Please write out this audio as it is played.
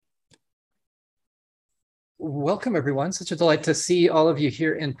Welcome, everyone. Such a delight to see all of you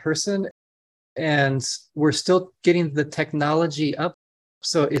here in person. And we're still getting the technology up.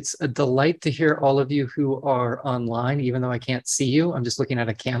 So it's a delight to hear all of you who are online, even though I can't see you. I'm just looking at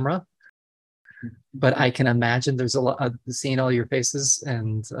a camera. But I can imagine there's a lot of seeing all your faces.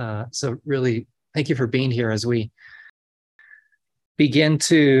 And so really, thank you for being here as we begin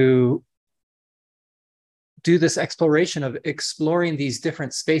to do this exploration of exploring these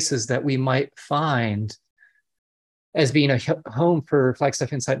different spaces that we might find as being a home for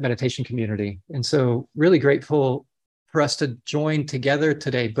Flagstaff Insight Meditation Community. And so really grateful for us to join together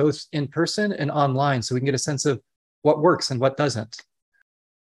today, both in person and online, so we can get a sense of what works and what doesn't.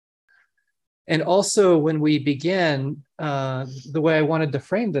 And also when we begin, the way I wanted to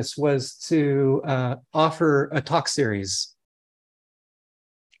frame this was to offer a talk series,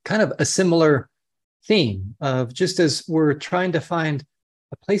 kind of a similar theme of just as we're trying to find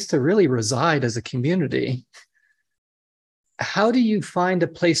a place to really reside as a community, how do you find a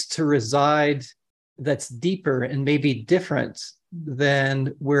place to reside that's deeper and maybe different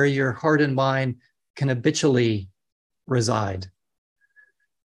than where your heart and mind can habitually reside?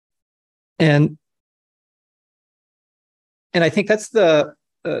 And I think that's the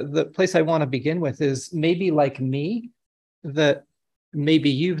place I want to begin with is maybe like me, that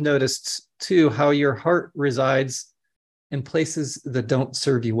maybe you've noticed too, how your heart resides in places that don't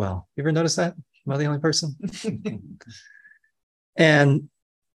serve you well. You ever notice that? Am I the only person? And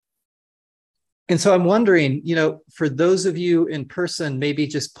so I'm wondering, for those of you in person, maybe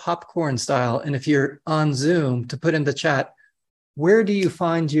just popcorn style, and if you're on Zoom, to put in the chat, where do you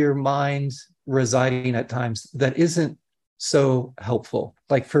find your mind residing at times that isn't so helpful?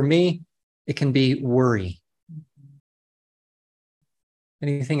 Like for me, it can be worry.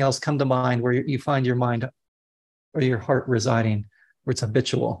 Anything else come to mind where you find your mind or your heart residing, where it's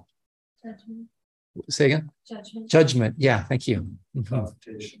habitual? Judgment. Say again? Judgment. Judgment. Yeah, thank you.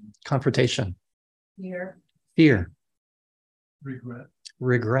 Confrontation. Confrontation. Fear. Fear. Regret.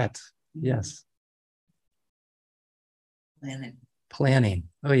 Regret. Yes. Planning. Planning.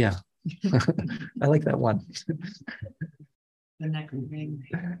 Oh, yeah. I like that one. The next thing.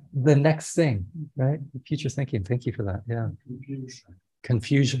 The next thing, right? Future thinking. Thank you for that. Yeah. Confusion.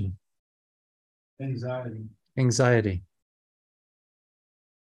 Confusion. Anxiety. Anxiety.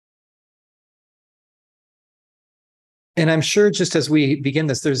 And I'm sure just as we begin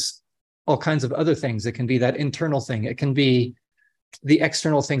this, there's all kinds of other things. It can be that internal thing. It can be the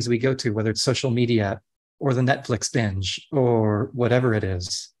external things we go to, whether it's social media or the Netflix binge or whatever it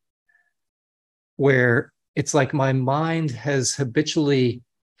is, where it's like my mind has habitually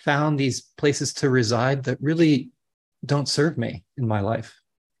found these places to reside that really don't serve me in my life.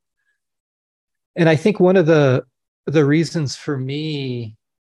 And I think one of the reasons for me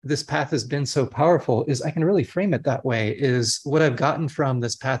this path has been so powerful is I can really frame it that way, is what I've gotten from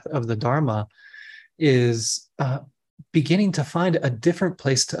this path of the Dharma is beginning to find a different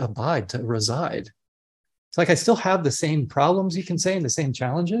place to abide, to reside. It's like I still have the same problems, you can say, and the same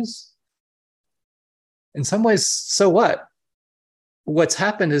challenges. In some ways, so what? What's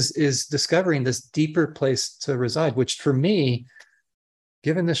happened is discovering this deeper place to reside, which for me,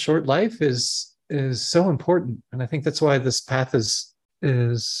 given this short life, is so important. And I think that's why this path is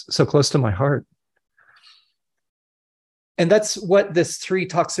so close to my heart. And that's what this 3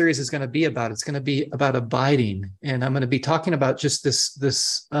 talk series is going to be about. It's going to be about abiding. And I'm going to be talking about just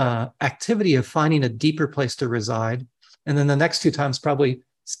this activity of finding a deeper place to reside. And then the next 2 times, probably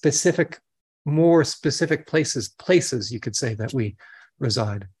more specific places you could say that we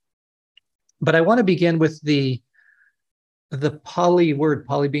reside. But I want to begin with the Pali word,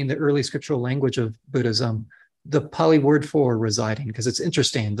 Pali being the early scriptural language of Buddhism, the Pali word for residing, because it's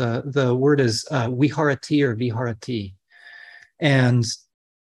interesting. The word is viharati or viharati. And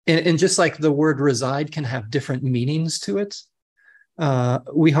just like the word reside can have different meanings to it,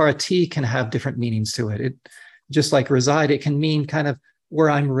 viharati can have different meanings to it. Just like reside, it can mean kind of where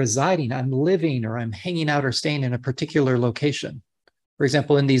I'm residing, I'm living, or I'm hanging out or staying in a particular location. For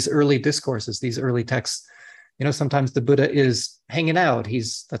example, in these early discourses, these early texts, sometimes the Buddha is hanging out.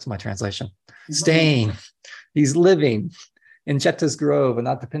 That's my translation, staying. He's living in Jeta's Grove and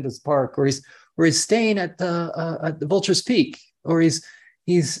Atapinda's Park, or he's staying at the Vulture's Peak, or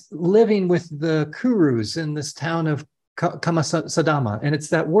he's living with the Kurus in this town of Kamasadama. And it's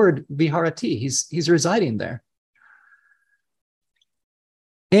that word viharati. He's residing there.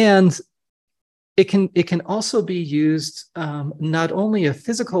 And it can also be used not only a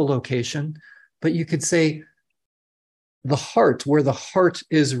physical location, but you could say the heart, where the heart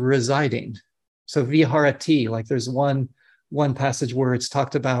is residing. So viharati, like there's one passage where it's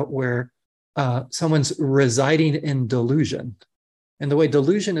talked about where someone's residing in delusion. And the way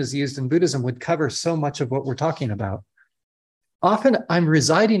delusion is used in Buddhism would cover so much of what we're talking about. Often I'm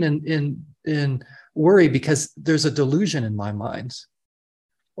residing in worry because there's a delusion in my mind,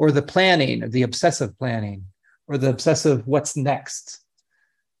 or the planning, or the obsessive planning, or the obsessive what's next.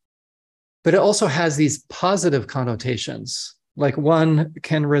 But it also has these positive connotations. Like one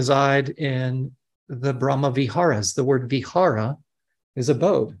can reside in the Brahma Viharas. The word vihara is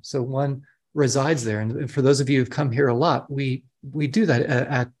abode. So one resides there. And for those of you who've come here a lot, we do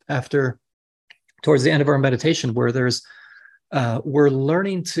that towards the end of our meditation, where we're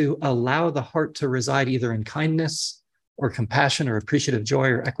learning to allow the heart to reside either in kindness or compassion or appreciative joy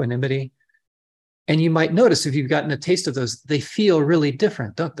or equanimity. And you might notice, if you've gotten a taste of those, they feel really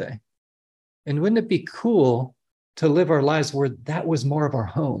different, don't they? And wouldn't it be cool to live our lives where that was more of our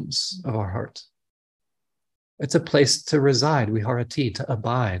homes of our heart? It's a place to reside, viharati, to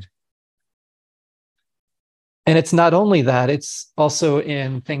abide. And it's not only that, it's also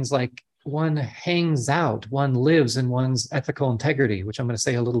in things like one hangs out, one lives in one's ethical integrity, which I'm going to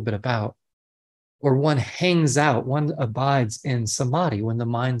say a little bit about. Or one hangs out, one abides in samadhi, when the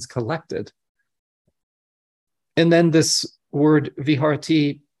mind's collected. And then this word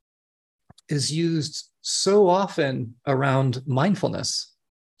viharati is used so often around mindfulness.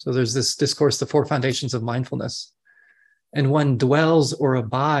 So there's this discourse, the four foundations of mindfulness. And one dwells or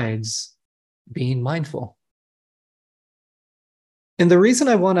abides being mindful. And the reason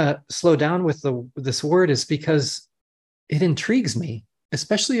I want to slow down with this word is because it intrigues me,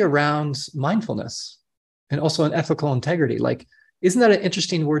 especially around mindfulness and also in ethical integrity. Like, isn't that an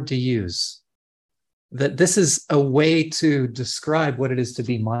interesting word to use? That this is a way to describe what it is to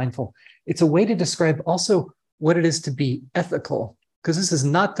be mindful. It's a way to describe also what it is to be ethical, because this is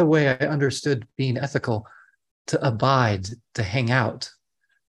not the way I understood being ethical, to abide, to hang out.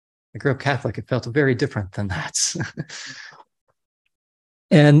 I grew up Catholic. It felt very different than that.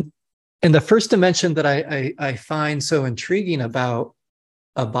 And the first dimension that I find so intriguing about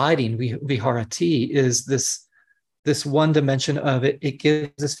abiding, viharati, is this one dimension of it. It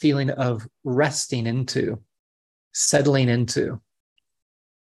gives this feeling of resting into, settling into,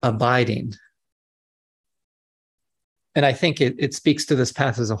 abiding. And I think it speaks to this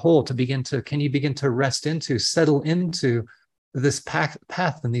path as a whole, can you begin to rest into, settle into this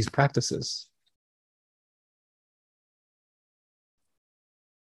path and these practices?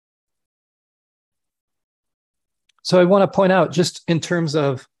 So I want to point out, just in terms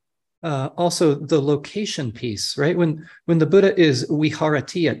of also the location piece, right? When the Buddha is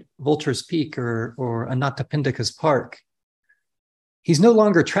viharati at Vulture's Peak or Anathapindika's Park, he's no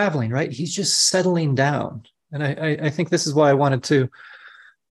longer traveling, right? He's just settling down. And I think this is why I wanted to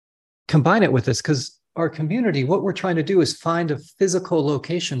combine it with this, because our community, what we're trying to do is find a physical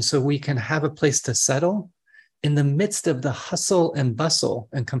location so we can have a place to settle in the midst of the hustle and bustle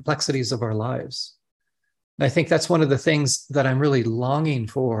and complexities of our lives. And I think that's one of the things that I'm really longing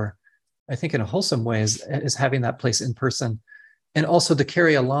for, I think in a wholesome way, is having that place in person, and also to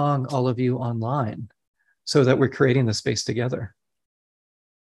carry along all of you online so that we're creating the space together.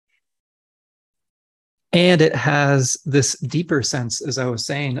 And it has this deeper sense, as I was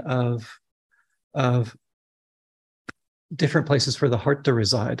saying, of different places for the heart to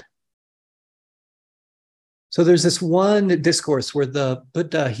reside. So there's this one discourse where the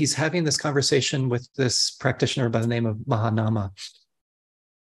Buddha, he's having this conversation with this practitioner by the name of Mahanama.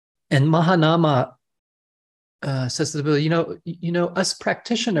 And Mahanama says to the Buddha, you know, us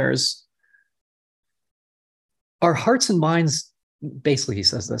practitioners, our hearts and minds, basically he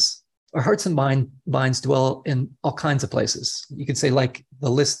says this, our hearts and minds dwell in all kinds of places. You could say, like the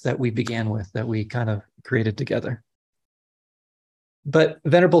list that we began with, that we kind of created together. But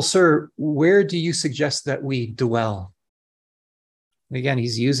Venerable Sir, where do you suggest that we dwell? And again,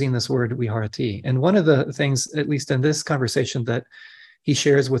 he's using this word viharati. And one of the things, at least in this conversation, that he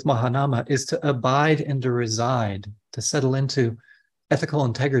shares with Mahanama is to abide and to reside, to settle into ethical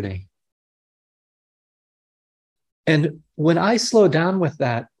integrity. And when I slow down with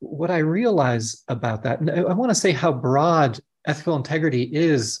that, what I realize about that, and I want to say how broad ethical integrity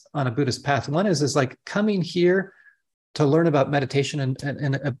is on a Buddhist path. One is like coming here to learn about meditation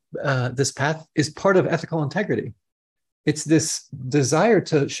and this path is part of ethical integrity. It's this desire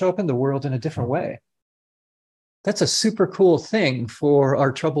to show up in the world in a different way. That's a super cool thing for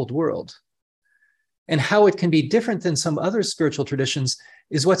our troubled world. And how it can be different than some other spiritual traditions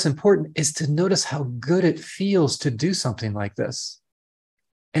is what's important, is to notice how good it feels to do something like this.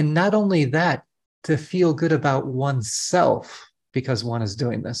 And not only that, to feel good about oneself because one is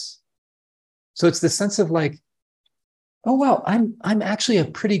doing this. So it's the sense of like, oh wow, I'm actually a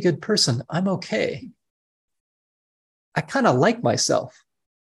pretty good person. I'm okay. I kind of like myself.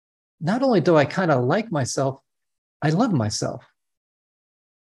 Not only do I kind of like myself, I love myself.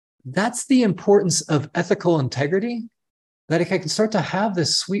 That's the importance of ethical integrity, that I can start to have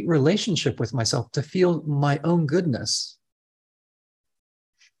this sweet relationship with myself, to feel my own goodness.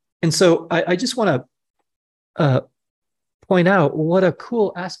 And so I just want to point out what a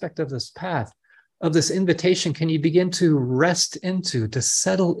cool aspect of this path, of this invitation, can you begin to rest into, to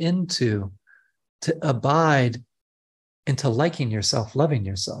settle into, to abide into liking yourself, loving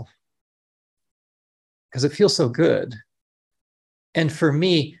yourself, because it feels so good. And for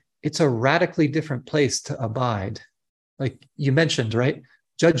me, it's a radically different place to abide. Like you mentioned, right?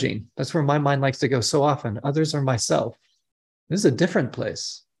 Judging. That's where my mind likes to go so often. Others are myself. This is a different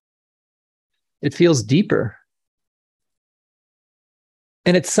place. It feels deeper.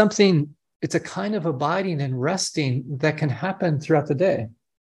 And it's something, it's a kind of abiding and resting that can happen throughout the day.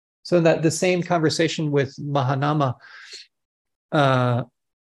 So that the same conversation with Mahanama, the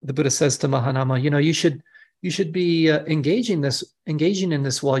Buddha says to Mahanama, you should be engaging in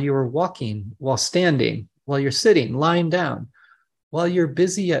this while you are walking, while standing, while you're sitting, lying down, while you're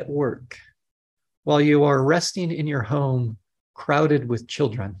busy at work, while you are resting in your home, crowded with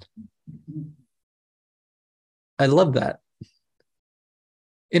children. I love that.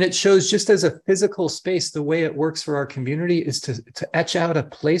 And it shows, just as a physical space, the way it works for our community is to etch out a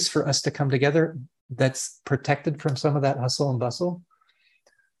place for us to come together that's protected from some of that hustle and bustle.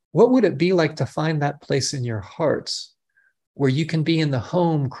 What would it be like to find that place in your hearts where you can be in the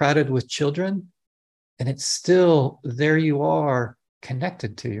home crowded with children, and it's still, there you are,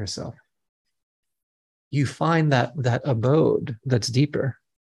 connected to yourself? You find that abode that's deeper.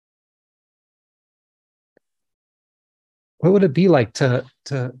 What would it be like to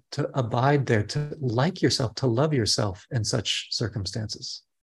abide there, to like yourself, to love yourself in such circumstances?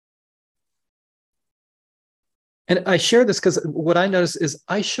 And I share this because what I notice is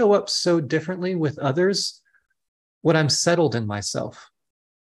I show up so differently with others when I'm settled in myself.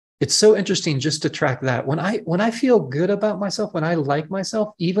 It's so interesting just to track that. When I feel good about myself, when I like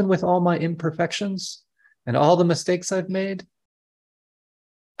myself, even with all my imperfections and all the mistakes I've made,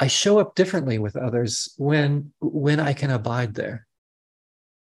 I show up differently with others when I can abide there.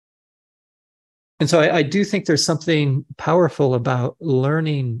 And so I do think there's something powerful about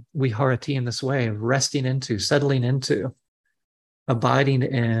learning Viharati in this way, of resting into, settling into, abiding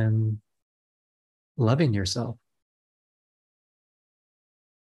in, loving yourself.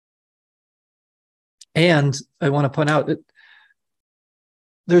 And I want to point out that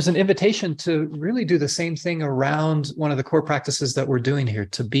there's an invitation to really do the same thing around one of the core practices that we're doing here,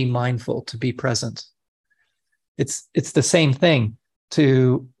 to be mindful, to be present. It's the same thing,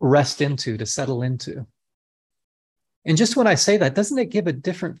 to rest into, to settle into. And just when I say that, doesn't it give a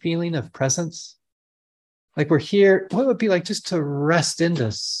different feeling of presence? Like we're here, what would it be like just to rest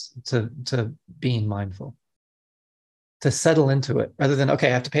into, to being mindful, to settle into it, rather than, okay,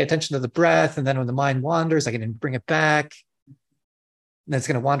 I have to pay attention to the breath, and then when the mind wanders, I can bring it back. And then it's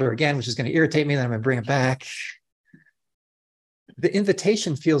going to wander again, which is going to irritate me, then I'm going to bring it back. The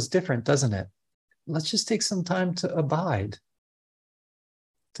invitation feels different, doesn't it? Let's just take some time to abide,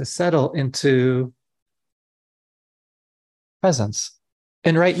 to settle into presence.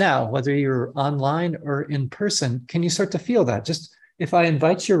 And right now, whether you're online or in person, can you start to feel that? Just if I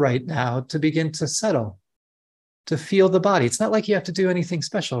invite you right now to begin to settle, to feel the body. It's not like you have to do anything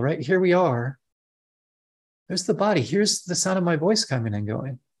special, right? Here we are. There's the body. Here's the sound of my voice coming and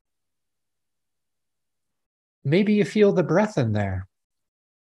going. Maybe you feel the breath in there.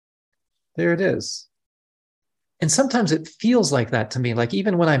 There it is. And sometimes it feels like that to me. Like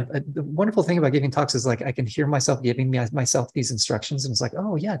even when the wonderful thing about giving talks is like I can hear myself giving myself these instructions, and it's like,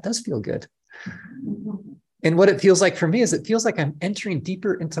 oh yeah, it does feel good. And what it feels like for me is it feels like I'm entering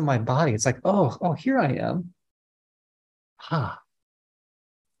deeper into my body. It's like, oh, here I am.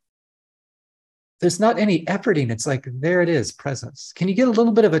 There's not any efforting. It's like, there it is, presence. Can you get a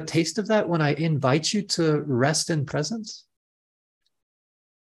little bit of a taste of that when I invite you to rest in presence?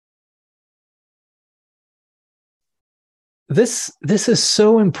 This is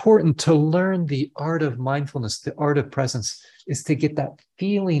so important to learn. The art of mindfulness, the art of presence, is to get that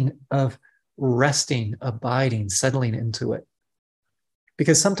feeling of resting, abiding, settling into it.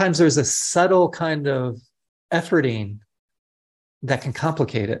 Because sometimes there's a subtle kind of efforting that can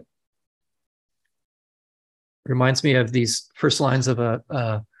complicate it. Reminds me of these first lines of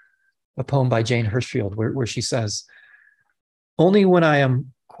a poem by Jane Hirschfield, where she says, "Only when I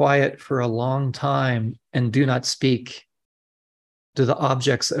am quiet for a long time and do not speak do the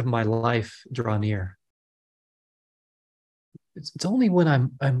objects of my life draw near." It's only when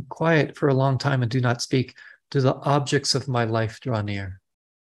I'm quiet for a long time and do not speak do the objects of my life draw near.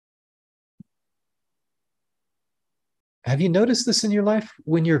 Have you noticed this in your life?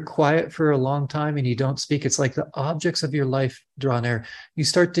 When you're quiet for a long time and you don't speak, it's like the objects of your life draw near. You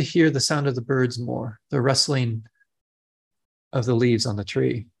start to hear the sound of the birds more, the rustling of the leaves on the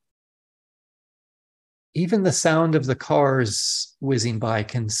tree. Even the sound of the cars whizzing by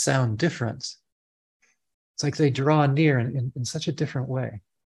can sound different. It's like they draw near in such a different way.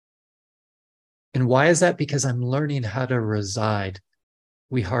 And why is that? Because I'm learning how to reside,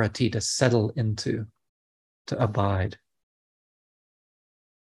 viharati, to settle into, to abide.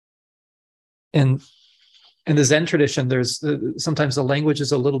 And in the Zen tradition, there's sometimes the language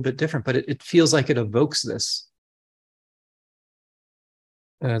is a little bit different, but it feels like it evokes this.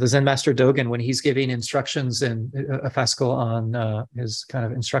 The Zen master Dogen, when he's giving instructions in a fascicle on his kind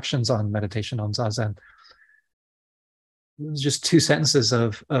of instructions on meditation on Zazen, just 2 sentences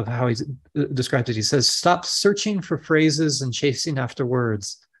of how he described it. He says, stop searching for phrases and chasing after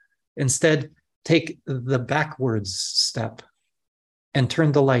words. Instead, take the backwards step and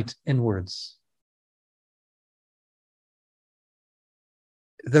turn the light inwards.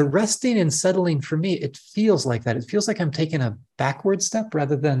 The resting and settling for me, it feels like that. It feels like I'm taking a backward step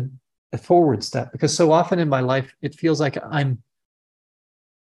rather than a forward step, because so often in my life, it feels like I'm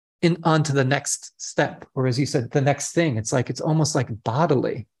on to the next step, or as you said, the next thing. It's like, it's almost like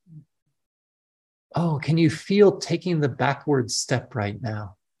bodily. Oh, can you feel taking the backward step right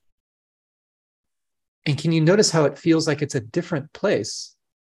now? And can you notice how it feels like it's a different place?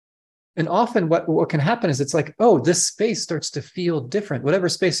 And often what can happen is it's like, oh, this space starts to feel different. Whatever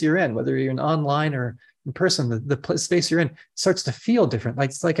space you're in, whether you're in online or in person, the space you're in starts to feel different. Like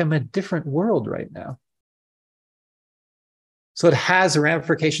it's like I'm in a different world right now. So it has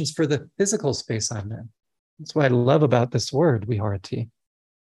ramifications for the physical space I'm in. That's what I love about this word, viharati.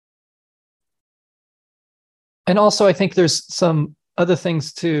 And also, I think there's some other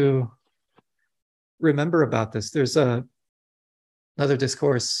things to remember about this. There's another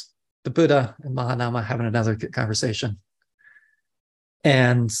discourse, the Buddha and Mahanama having another conversation.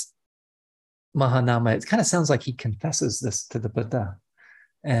 And Mahanama, it kind of sounds like he confesses this to the Buddha.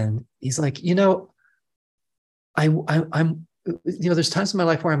 And he's like, I'm there's times in my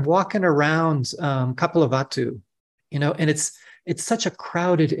life where I'm walking around Kapilavatthu, and it's such a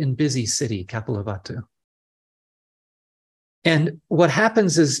crowded and busy city, Kapilavatthu. And what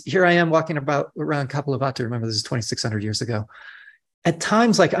happens is, here I am walking around Kapilavatthu. Remember, this is 2,600 years ago. At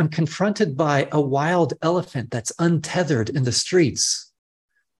times, like, I'm confronted by a wild elephant that's untethered in the streets.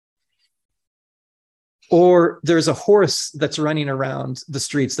 Or there's a horse that's running around the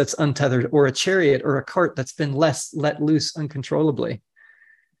streets that's untethered, or a chariot or a cart that's been let loose uncontrollably.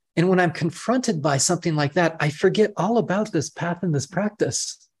 And when I'm confronted by something like that, I forget all about this path and this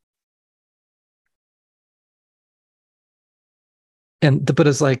practice. And the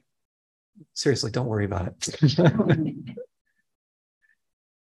Buddha's like, seriously, don't worry about it.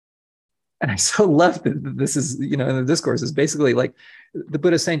 And I so love that this is, in the discourse is basically like the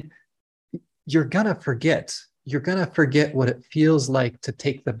Buddha's saying, you're going to forget. You're going to forget what it feels like to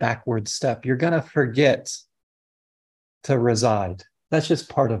take the backward step. You're going to forget to reside. That's just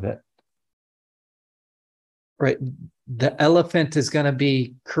part of it. Right? The elephant is going to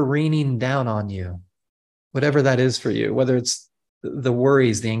be careening down on you, whatever that is for you, whether it's the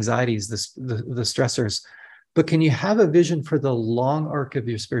worries, the anxieties, the stressors. But can you have a vision for the long arc of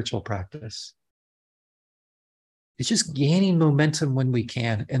your spiritual practice? It's just gaining momentum when we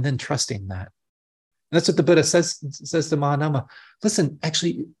can, and then trusting that. And that's what the Buddha says to Mahanama. Listen,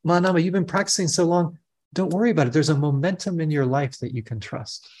 actually, Mahanama, you've been practicing so long. Don't worry about it. There's a momentum in your life that you can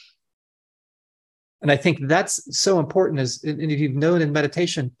trust. And I think that's so important, and if you've known in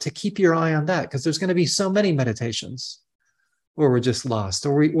meditation, to keep your eye on that, because there's going to be so many meditations where we're just lost,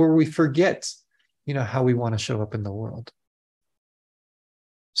 or we forget how we want to show up in the world.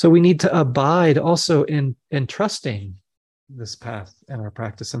 So we need to abide also in trusting this path and our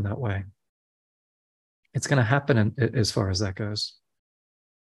practice in that way. It's going to happen as far as that goes.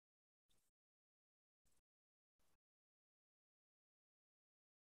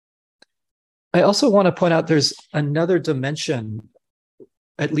 I also want to point out there's another dimension,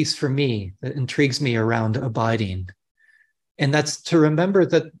 at least for me, that intrigues me around abiding. And that's to remember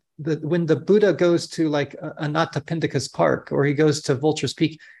that when the Buddha goes to like Anathapindika's Park, or he goes to Vulture's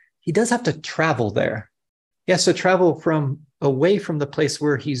Peak, he does have to travel there. He has to travel away from the place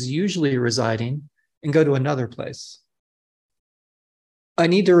where he's usually residing and go to another place. I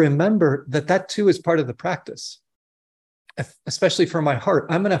need to remember that too is part of the practice, especially for my heart.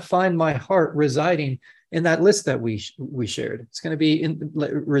 I'm going to find my heart residing in that list that we shared. It's going to be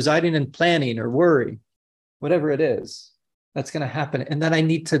residing in planning or worry, whatever it is. That's going to happen. And then I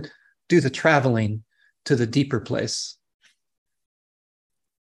need to do the traveling to the deeper place.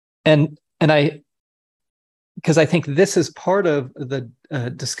 And because I think this is part of the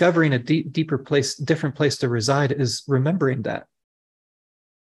discovering a deeper place, different place to reside, is remembering that.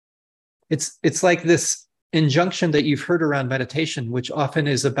 It's like this injunction that you've heard around meditation, which often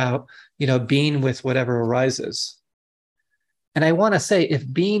is about, being with whatever arises. And I want to say,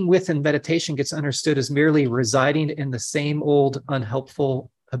 if being with in meditation gets understood as merely residing in the same old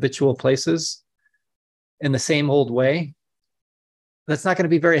unhelpful habitual places in the same old way, that's not going to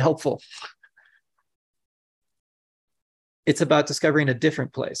be very helpful. It's about discovering a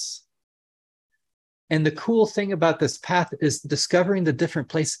different place. And the cool thing about this path is discovering the different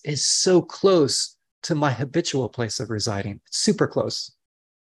place is so close to my habitual place of residing. It's super close.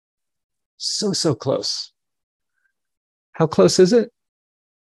 So close. How close is it?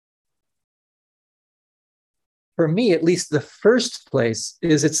 For me, at least, the first place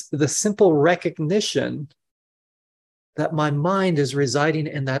is it's the simple recognition that my mind is residing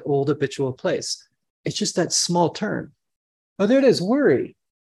in that old habitual place. It's just that small turn. Oh, there it is, worry.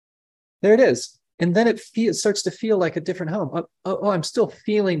 There it is. And then it starts to feel like a different home. Oh, I'm still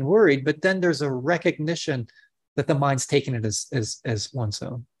feeling worried, but then there's a recognition that the mind's taking it as one's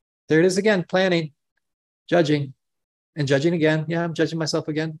own. There it is again, planning, judging, and judging again. Yeah, I'm judging myself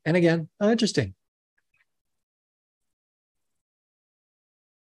again and again. Oh, interesting.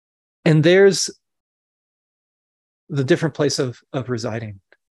 And there's the different place of residing.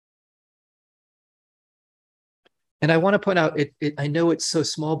 And I want to point out, I know it's so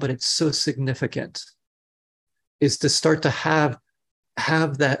small, but it's so significant, is to start to have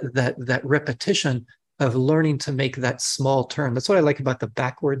that repetition of learning to make that small turn. That's what I like about the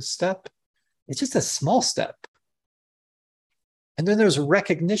backwards step. It's just a small step. And then there's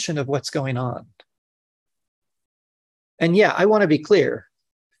recognition of what's going on. And yeah, I want to be clear.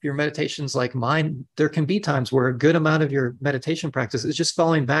 If your meditation's like mine, there can be times where a good amount of your meditation practice is just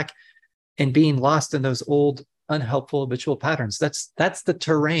falling back and being lost in those old unhelpful habitual patterns. That's the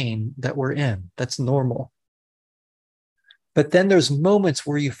terrain that we're in. That's normal. But then there's moments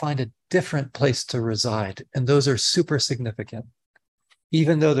where you find a different place to reside, and those are super significant,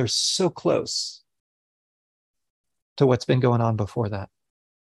 even though they're so close to what's been going on before that.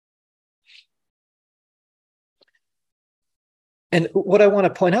 And what I want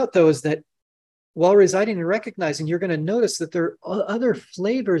to point out, though, is that while residing and recognizing, you're going to notice that there are other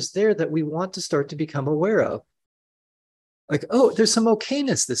flavors there that we want to start to become aware of. Like, oh, there's some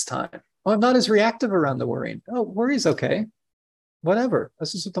okayness this time. Oh, I'm not as reactive around the worrying. Oh, worry's okay. Whatever.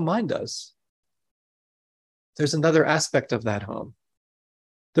 This is what the mind does. There's another aspect of that home.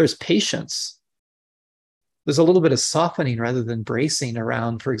 There's patience. There's a little bit of softening rather than bracing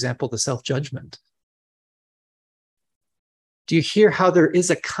around, for example, the self-judgment. Do you hear how there is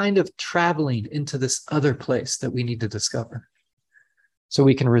a kind of traveling into this other place that we need to discover so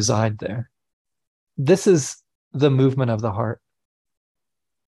we can reside there? This is the movement of the heart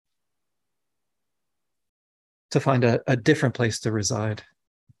to find a different place to reside.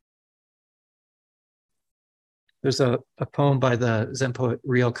 There's a poem by the Zen poet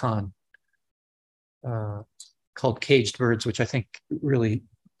Ryokan called Caged Birds, which I think really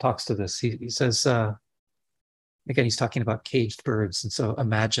talks to this. He says, again, he's talking about caged birds. And so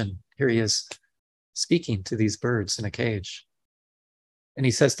imagine, here he is speaking to these birds in a cage. And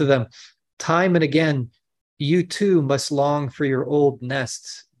he says to them, time and again, you too must long for your old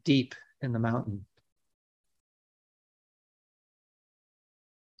nest deep in the mountain.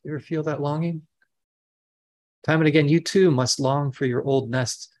 You ever feel that longing? Time and again, you too must long for your old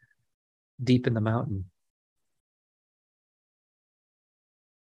nest deep in the mountain.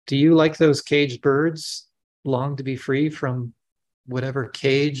 Do you, like those caged birds, long to be free from whatever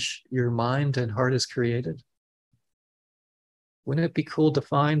cage your mind and heart has created? Wouldn't it be cool to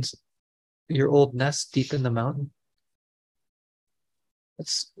find your old nest deep in the mountain?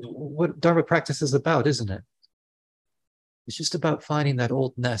 That's what Dharma practice is about, isn't it? It's just about finding that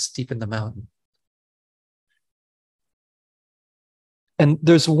old nest deep in the mountain. And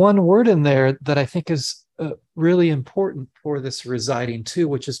there's one word in there that I think is really important for this residing too,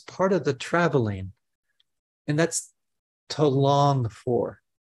 which is part of the traveling. And that's to long for.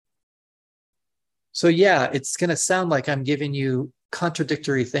 So yeah, it's going to sound like I'm giving you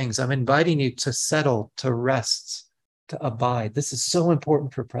contradictory things. I'm inviting you to settle, to rest, to abide. This is so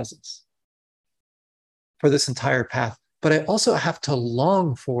important for presence, for this entire path. But I also have to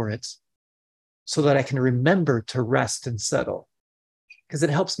long for it so that I can remember to rest and settle. because it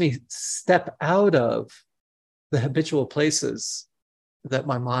helps me step out of the habitual places that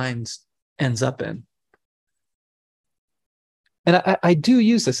my mind ends up in. And I do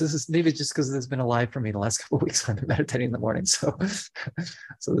use this. This is maybe just because it's been alive for me the last couple of weeks when I've been meditating in the morning. So,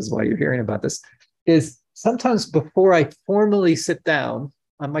 so this is why you're hearing about this. Is sometimes before I formally sit down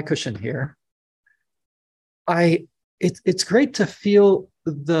on my cushion here, it's great to feel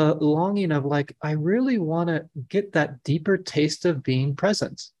the longing of like, I really want to get that deeper taste of being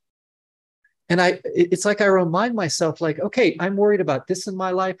present. And it's like I remind myself, like, okay, I'm worried about this in my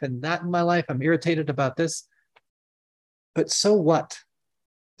life and that in my life. I'm irritated about this. But so what?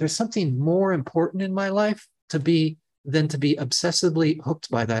 There's something more important in my life than to be obsessively hooked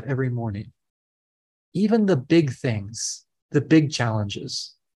by that every morning. Even the big things, the big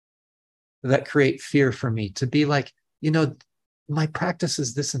challenges that create fear for me, to be like, my practice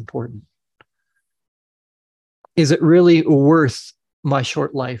is this important. Is it really worth my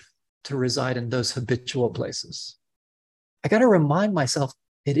short life to reside in those habitual places? I got to remind myself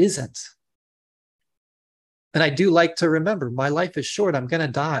it isn't. And I do like to remember my life is short. I'm going to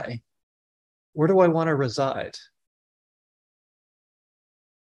die. Where do I want to reside?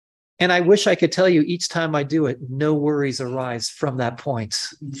 And I wish I could tell you each time I do it, no worries arise from that point.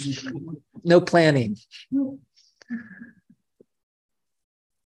 No planning.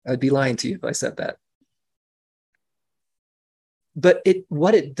 I'd be lying to you if I said that. But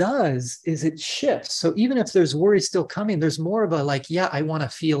what it does is it shifts. So even if there's worry still coming, there's more of a like, yeah, I want to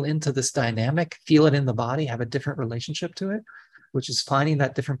feel into this dynamic, feel it in the body, have a different relationship to it, which is finding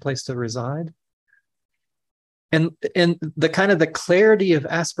that different place to reside. And the kind of the clarity of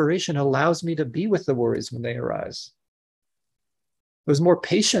aspiration allows me to be with the worries when they arise. There's more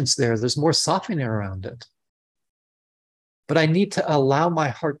patience there. There's more softening around it. But I need to allow my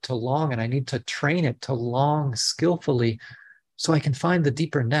heart to long, and I need to train it to long skillfully so I can find the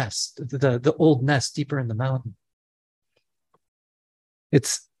deeper nest, the old nest deeper in the mountain.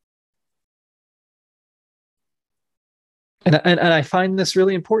 And I find this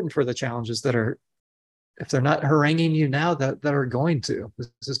really important for the challenges that are, if they're not haranguing you now, that are going to.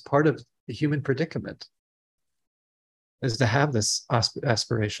 This is part of the human predicament, is to have this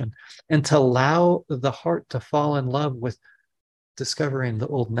aspiration and to allow the heart to fall in love with discovering the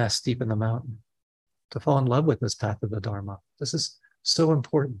old nest deep in the mountain, to fall in love with this path of the Dharma. This is so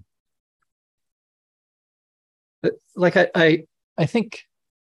important. Like I think,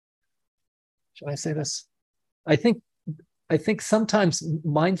 should I say this? I think sometimes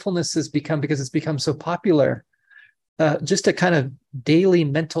mindfulness has become, because it's become so popular, just a kind of daily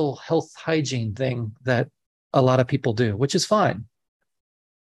mental health hygiene thing that a lot of people do, which is fine.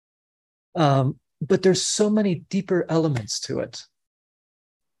 But there's so many deeper elements to it.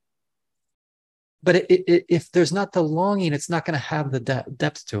 But if there's not the longing, it's not going to have the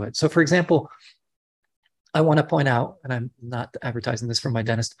depth to it. So for example, I want to point out, and I'm not advertising this for my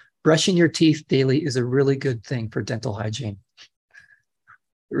dentist, brushing your teeth daily is a really good thing for dental hygiene.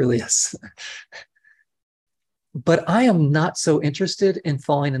 It really is. But I am not so interested in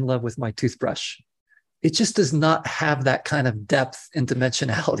falling in love with my toothbrush. It just does not have that kind of depth and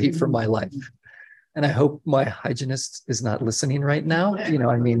dimensionality for my life. And I hope my hygienist is not listening right now.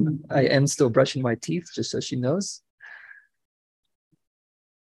 I am still brushing my teeth, just so she knows.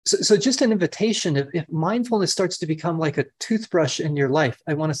 So just an invitation, if mindfulness starts to become like a toothbrush in your life,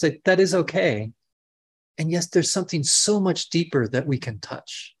 I want to say that is okay. And yes, there's something so much deeper that we can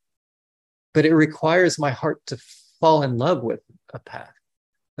touch. But it requires my heart to fall in love with a path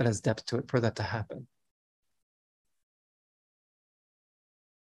that has depth to it for that to happen.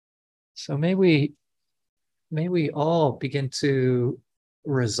 So may we all begin to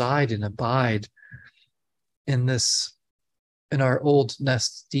reside and abide in our old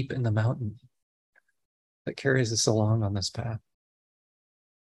nest deep in the mountain that carries us along on this path.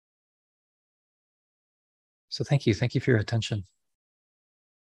 So thank you for your attention.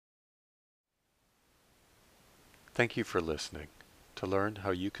 Thank you for listening. To learn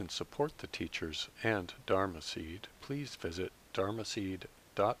how you can support the teachers and Dharma Seed, please visit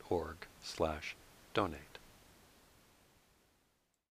dharmaseed.org/donate.